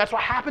prayer. And that's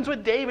what happens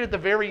with David at the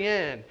very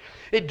end.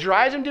 It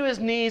drives him to his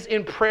knees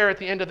in prayer at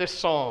the end of this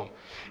psalm.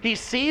 He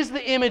sees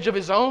the image of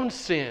his own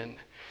sin,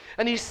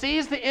 and he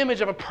sees the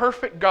image of a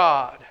perfect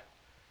God.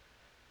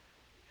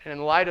 And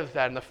in light of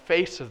that, in the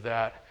face of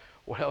that,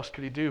 what else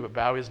could he do but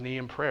bow his knee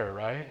in prayer,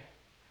 right?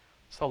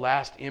 It's the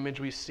last image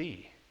we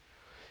see.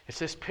 It's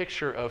this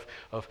picture of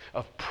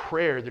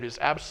prayer that is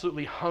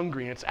absolutely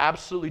hungry and it's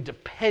absolutely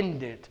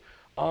dependent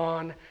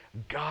on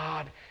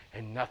God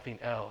and nothing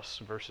else,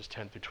 verses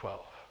 10 through 12.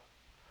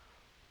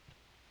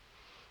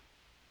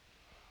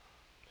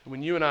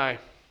 When you and I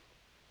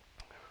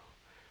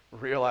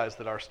realize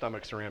that our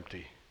stomachs are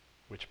empty,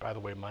 which, by the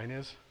way, mine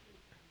is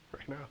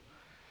right now,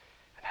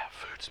 and that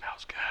food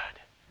smells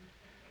good.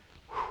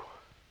 Whew.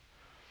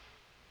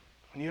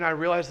 When you and I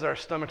realize that our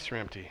stomachs are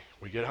empty,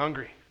 we get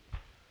hungry,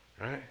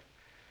 right?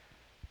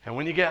 And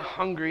when you get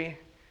hungry,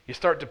 you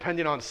start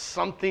depending on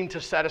something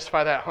to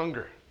satisfy that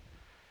hunger,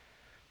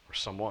 or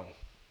someone.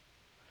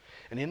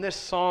 And in this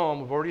psalm,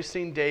 we've already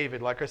seen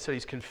David, like I said,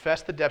 he's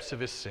confessed the depths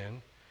of his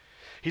sin.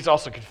 He's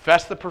also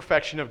confessed the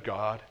perfection of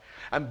God.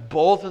 And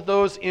both of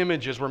those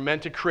images were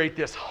meant to create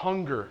this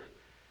hunger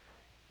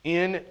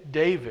in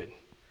David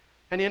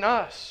and in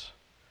us.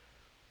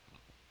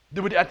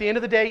 That would, at the end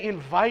of the day,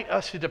 invite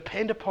us to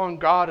depend upon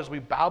God as we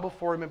bow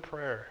before him in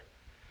prayer.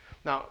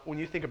 Now, when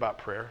you think about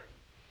prayer,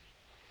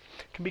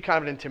 it can be kind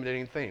of an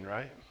intimidating thing,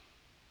 right?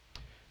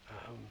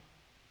 A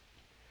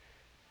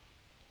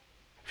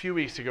few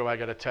weeks ago, I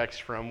got a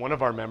text from one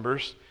of our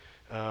members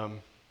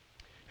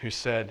who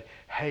said,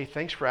 hey,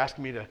 thanks for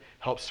asking me to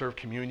help serve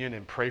communion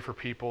and pray for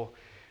people.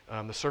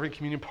 The serving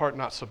communion part,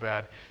 not so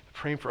bad. The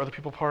praying for other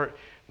people part,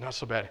 not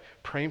so bad.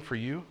 Praying for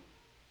you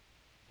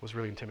was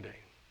really intimidating.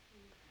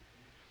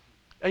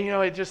 And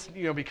it just,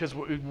 because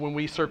when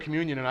we serve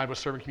communion, and I was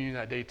serving communion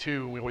that day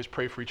too, we always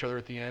pray for each other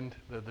at the end,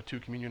 the two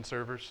communion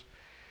servers.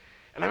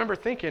 And I remember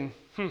thinking,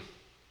 well,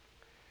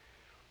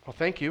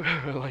 thank you.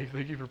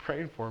 Thank you for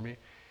praying for me.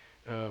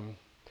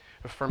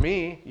 For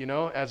me,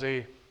 as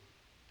I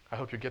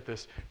hope you get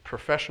this,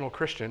 professional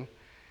Christian,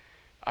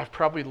 I've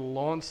probably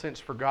long since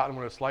forgotten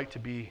what it's like to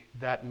be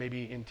that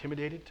maybe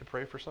intimidated to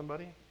pray for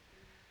somebody,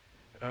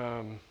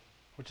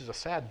 which is a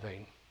sad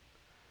thing.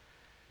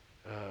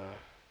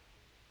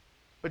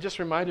 But just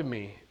reminded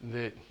me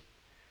that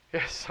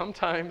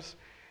sometimes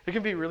it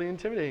can be really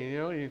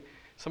intimidating.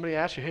 Somebody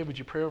asks you, hey, would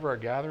you pray over our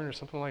gathering or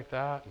something like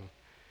that?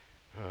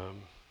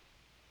 And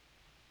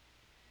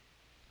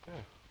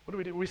what do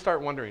we do? We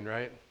start wondering,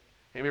 right?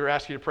 Maybe we're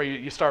asking you to pray,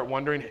 you start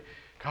wondering,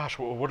 gosh,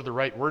 what are the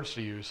right words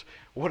to use?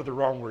 What are the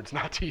wrong words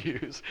not to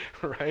use,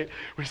 right?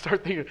 We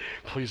start thinking,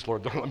 please,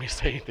 Lord, don't let me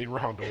say anything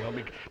wrong.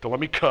 Don't let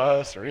me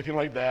cuss or anything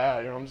like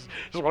that. I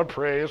just want to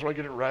pray. I just want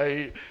to get it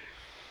right.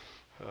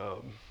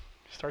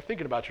 Start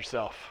thinking about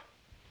yourself.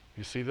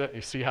 You see that?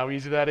 You see how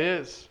easy that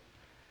is?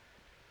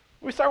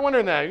 We start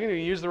wondering that. You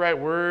use the right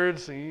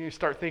words, and you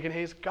start thinking,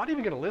 hey, is God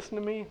even going to listen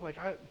to me?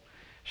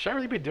 Should I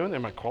really be doing that?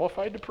 Am I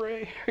qualified to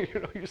pray?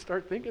 You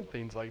start thinking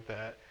things like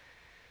that.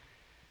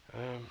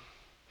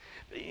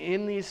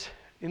 In these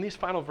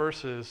final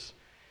verses,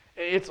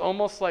 it's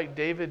almost like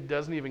David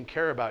doesn't even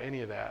care about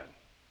any of that.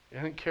 He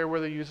doesn't care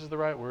whether he uses the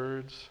right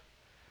words.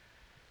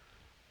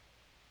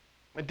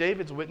 And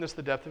David's witnessed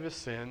the depth of his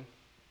sin.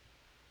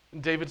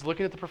 And David's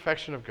looking at the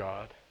perfection of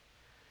God.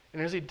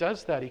 And as he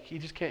does that, he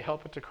just can't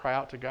help but to cry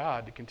out to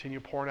God to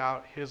continue pouring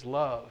out his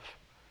love.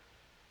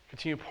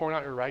 Continue pouring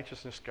out your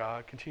righteousness,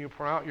 God. Continue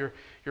pouring out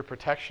your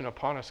protection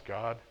upon us,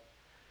 God.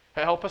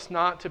 Help us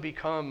not to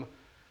become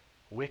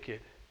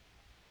wicked.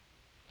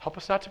 Help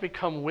us not to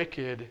become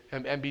wicked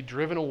and be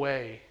driven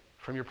away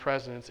from your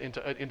presence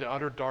into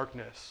utter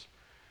darkness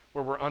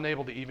where we're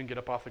unable to even get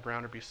up off the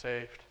ground or be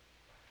saved.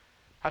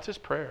 That's his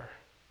prayer.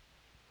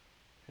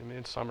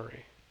 In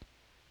summary.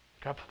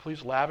 God,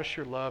 please lavish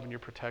your love and your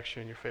protection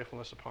and your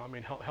faithfulness upon me,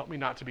 and help me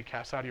not to be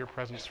cast out of your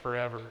presence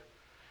forever.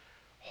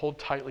 Hold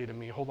tightly to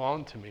me. Hold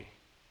on to me.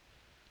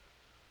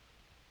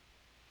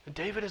 And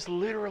David is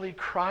literally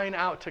crying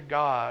out to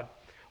God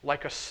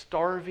like a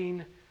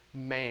starving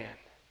man.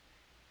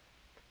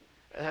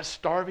 And that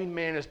starving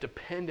man is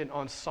dependent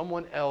on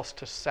someone else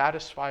to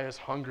satisfy his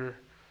hunger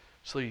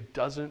so he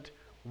doesn't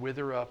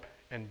wither up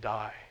and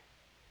die.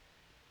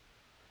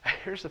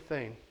 Here's the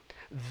thing.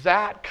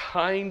 That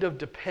kind of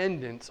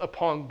dependence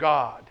upon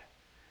God,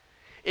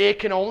 it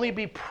can only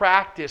be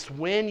practiced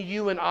when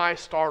you and I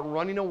start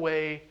running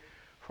away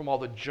from all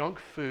the junk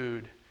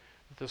food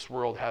that this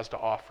world has to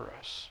offer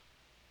us.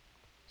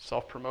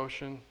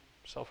 Self-promotion,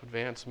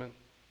 self-advancement,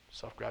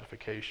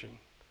 self-gratification.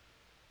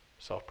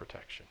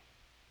 self-protection.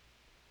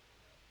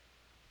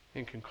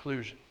 In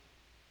conclusion,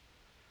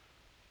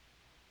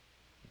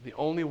 the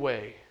only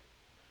way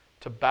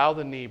to bow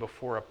the knee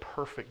before a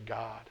perfect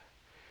God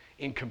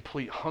in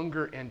complete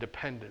hunger and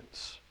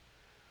dependence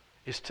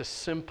is to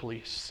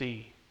simply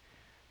see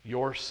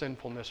your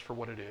sinfulness for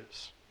what it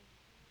is,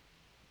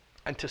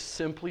 and to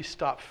simply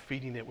stop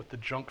feeding it with the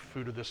junk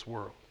food of this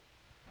world,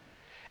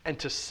 and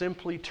to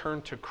simply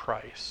turn to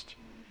Christ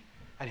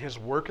and his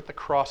work at the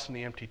cross and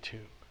the empty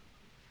tomb.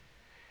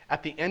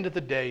 At the end of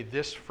the day,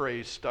 this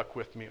phrase stuck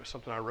with me. It was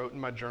something I wrote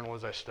in my journal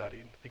as I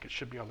studied. I think it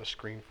should be on the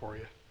screen for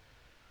you.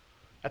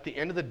 At the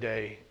end of the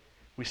day,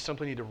 we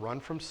simply need to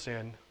run from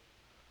sin.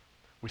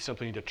 We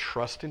simply need to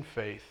trust in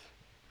faith,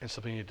 and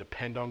simply need to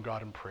depend on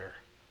God in prayer.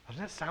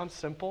 Doesn't that sound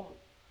simple?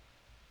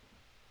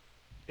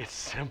 It's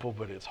simple,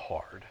 but it's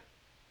hard.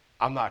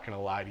 I'm not going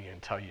to lie to you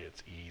and tell you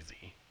it's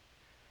easy.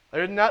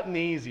 There's nothing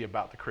easy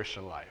about the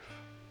Christian life.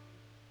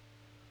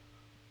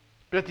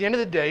 But at the end of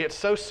the day, it's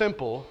so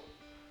simple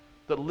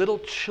that little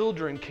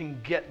children can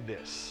get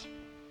this.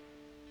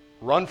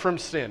 Run from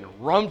sin.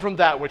 Run from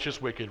that which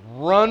is wicked.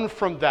 Run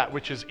from that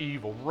which is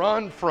evil.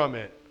 Run from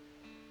it.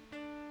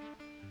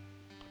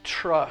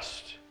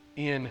 Trust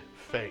in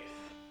faith.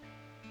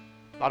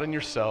 Not in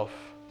yourself.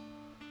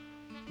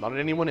 Not in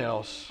anyone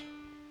else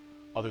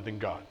other than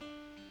God.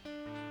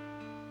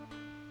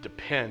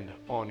 Depend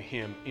on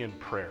him in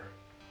prayer.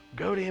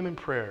 Go to him in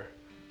prayer.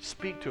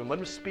 Speak to him. Let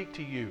him speak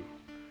to you.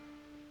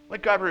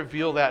 Let God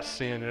reveal that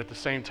sin and at the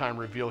same time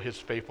reveal his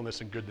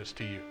faithfulness and goodness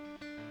to you.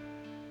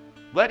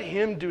 Let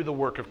him do the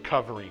work of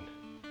covering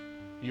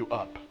you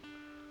up.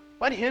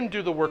 Let him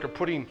do the work of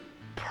putting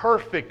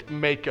perfect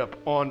makeup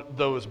on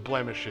those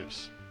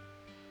blemishes.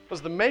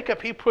 Because the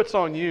makeup he puts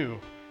on you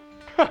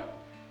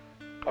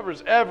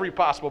covers every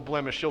possible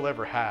blemish you'll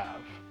ever have.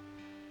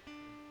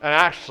 And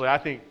actually, I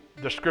think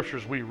the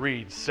scriptures we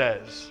read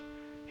says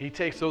he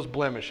takes those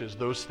blemishes,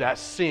 that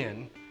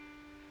sin,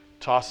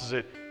 tosses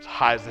it as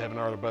high as the heaven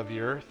are above the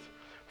earth,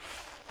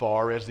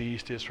 far as the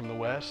east is from the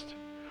west,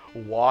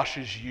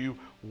 washes you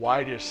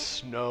white as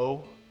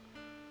snow,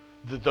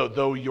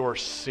 though your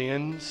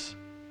sins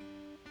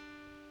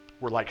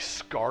were like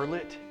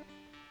scarlet,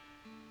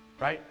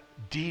 right?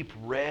 Deep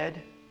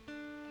red.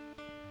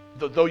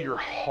 Though your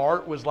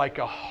heart was like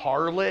a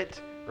harlot,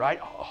 right?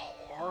 A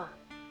whore.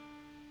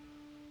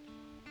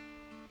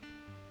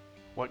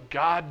 What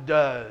God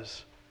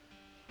does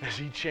is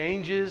he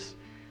changes,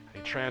 and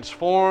he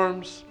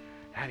transforms,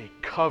 and he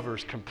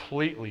covers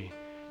completely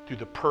through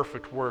the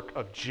perfect work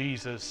of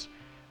Jesus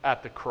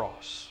at the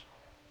cross.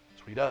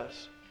 That's what he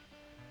does.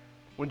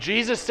 When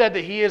Jesus said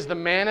that he is the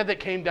manna that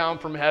came down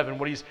from heaven,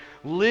 what he's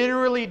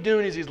literally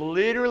doing is he's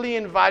literally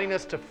inviting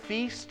us to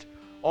feast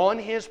on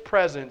his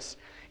presence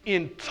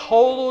in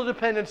total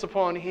dependence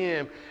upon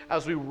him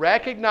as we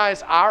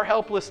recognize our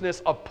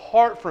helplessness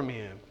apart from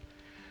him.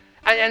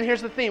 And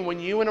here's the thing, when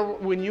you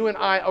and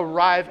I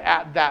arrive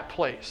at that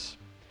place,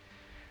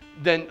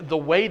 then the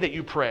way that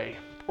you pray,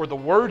 or the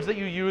words that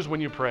you use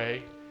when you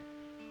pray,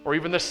 or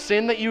even the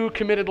sin that you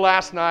committed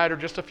last night or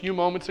just a few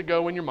moments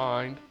ago in your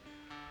mind,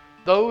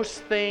 those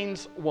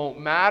things won't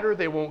matter.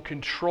 They won't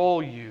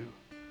control you.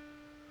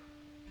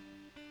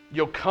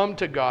 You'll come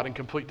to God in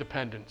complete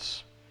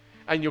dependence.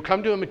 And you'll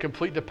come to him in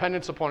complete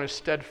dependence upon his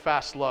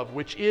steadfast love,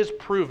 which is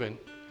proven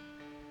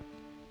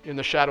in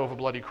the shadow of a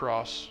bloody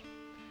cross,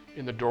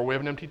 in the doorway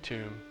of an empty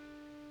tomb,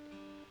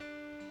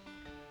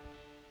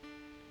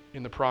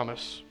 in the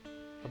promise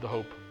of the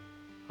hope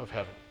of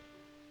heaven.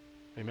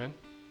 Amen?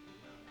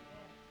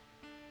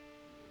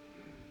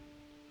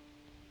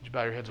 Would you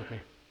bow your heads with me?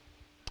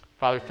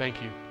 Father,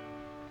 thank you.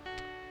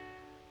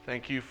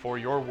 Thank you for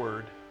your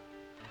word.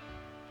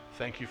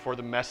 Thank you for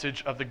the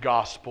message of the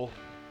gospel.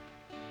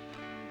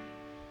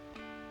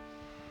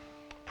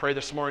 Pray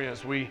this morning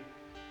as we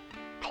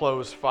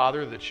close,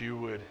 Father, that you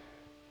would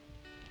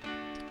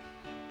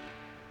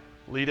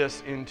lead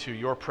us into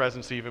your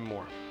presence even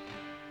more.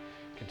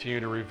 Continue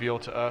to reveal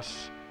to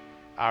us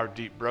our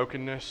deep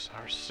brokenness,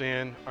 our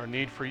sin, our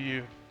need for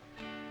you,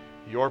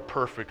 your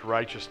perfect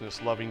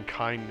righteousness, loving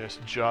kindness,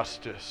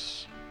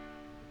 justice,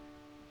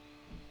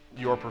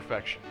 your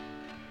perfection.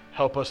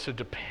 Help us to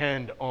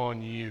depend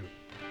on you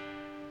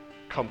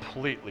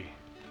completely.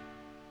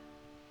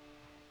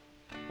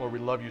 Lord, we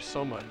love you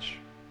so much.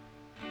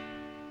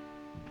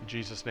 In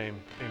Jesus' name,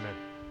 amen.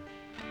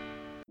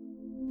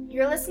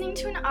 You're listening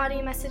to an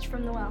audio message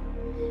from The Well,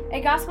 a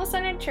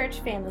gospel-centered church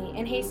family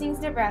in Hastings,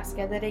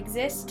 Nebraska that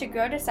exists to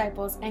grow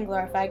disciples and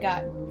glorify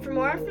God. For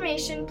more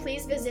information,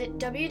 please visit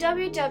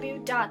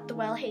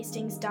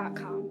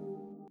www.thewellhastings.com.